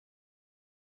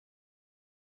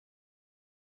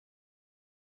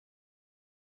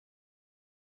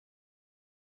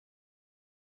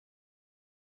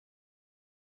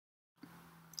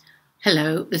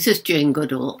Hello, this is Jane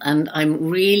Goodall, and I'm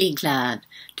really glad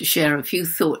to share a few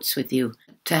thoughts with you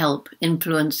to help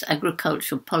influence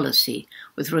agricultural policy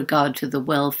with regard to the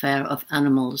welfare of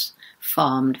animals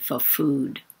farmed for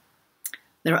food.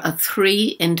 There are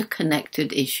three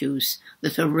interconnected issues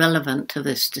that are relevant to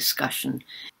this discussion.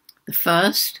 The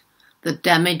first, the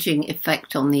damaging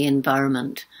effect on the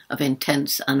environment of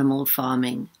intense animal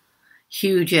farming.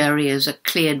 Huge areas are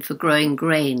cleared for growing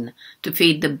grain to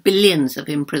feed the billions of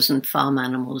imprisoned farm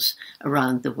animals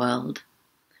around the world.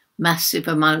 Massive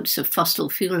amounts of fossil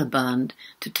fuel are burned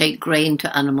to take grain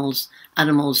to animals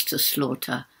to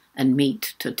slaughter, and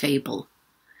meat to table.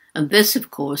 And this, of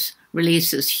course,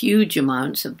 releases huge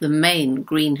amounts of the main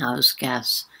greenhouse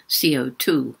gas,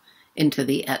 CO2, into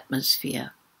the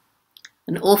atmosphere.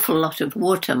 An awful lot of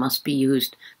water must be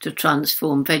used to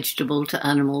transform vegetable to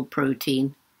animal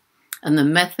protein, and the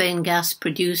methane gas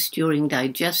produced during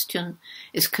digestion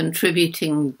is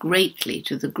contributing greatly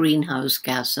to the greenhouse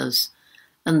gases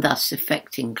and thus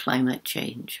affecting climate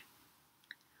change.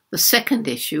 The second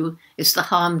issue is the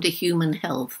harm to human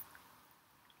health.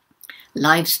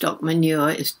 Livestock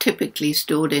manure is typically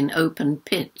stored in open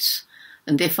pits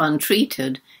and, if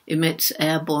untreated, emits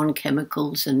airborne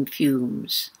chemicals and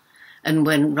fumes. And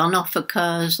when runoff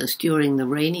occurs, as during the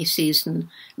rainy season,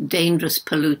 dangerous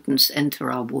pollutants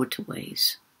enter our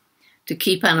waterways. To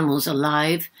keep animals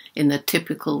alive in the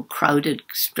typical crowded,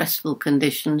 stressful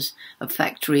conditions of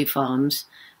factory farms,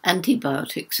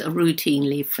 antibiotics are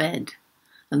routinely fed,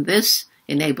 and this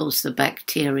enables the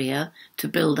bacteria to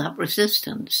build up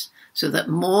resistance, so that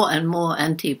more and more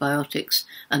antibiotics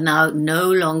are now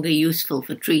no longer useful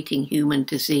for treating human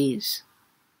disease.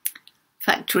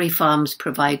 Factory farms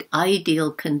provide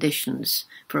ideal conditions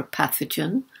for a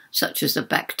pathogen, such as a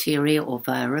bacteria or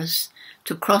virus,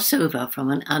 to cross over from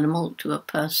an animal to a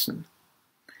person.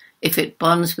 If it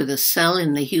bonds with a cell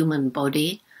in the human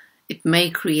body, it may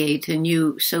create a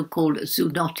new so-called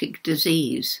zoonotic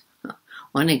disease.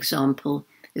 One example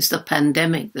is the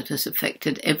pandemic that has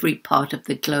affected every part of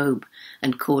the globe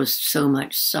and caused so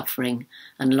much suffering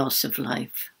and loss of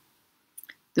life.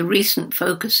 The recent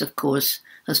focus, of course,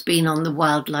 has been on the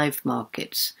wildlife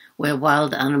markets, where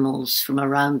wild animals from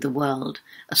around the world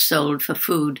are sold for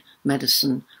food,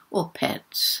 medicine, or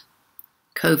pets.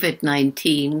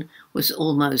 COVID-19 was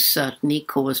almost certainly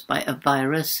caused by a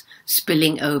virus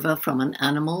spilling over from an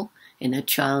animal in a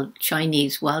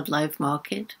Chinese wildlife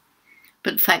market.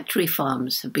 But factory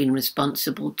farms have been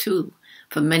responsible too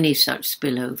for many such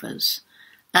spillovers,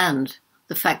 and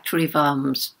the factory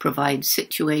farms provide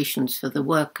situations for the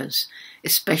workers,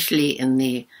 especially in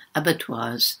the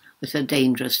abattoirs, that are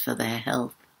dangerous for their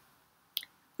health.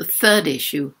 The third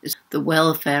issue is the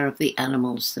welfare of the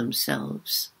animals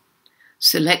themselves.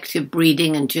 Selective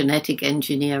breeding and genetic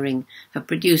engineering have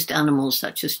produced animals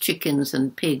such as chickens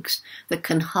and pigs that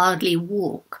can hardly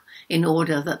walk in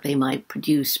order that they might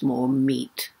produce more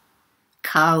meat.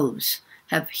 Cows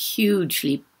have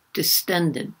hugely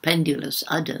distended pendulous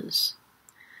udders.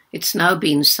 It's now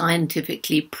been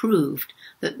scientifically proved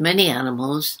that many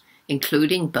animals,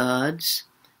 including birds,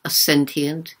 are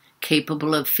sentient,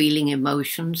 capable of feeling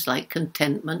emotions like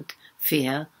contentment,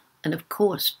 fear, and of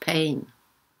course pain.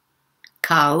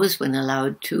 Cows, when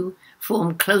allowed to,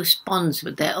 form close bonds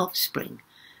with their offspring,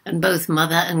 and both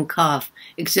mother and calf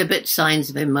exhibit signs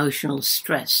of emotional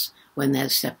stress when they're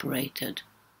separated.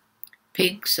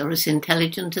 Pigs are as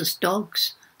intelligent as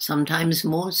dogs, sometimes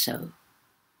more so.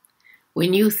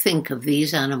 When you think of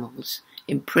these animals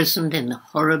imprisoned in the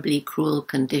horribly cruel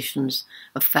conditions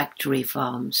of factory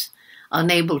farms,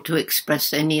 unable to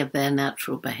express any of their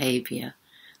natural behavior,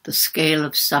 the scale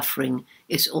of suffering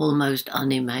is almost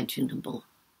unimaginable.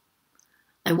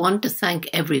 I want to thank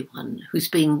everyone who's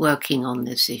been working on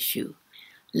this issue.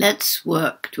 Let's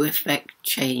work to effect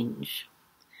change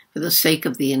for the sake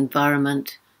of the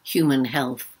environment, human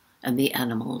health, and the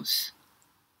animals.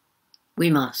 We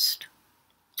must.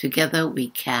 Together we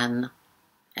can,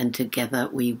 and together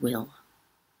we will.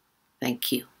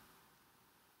 Thank you.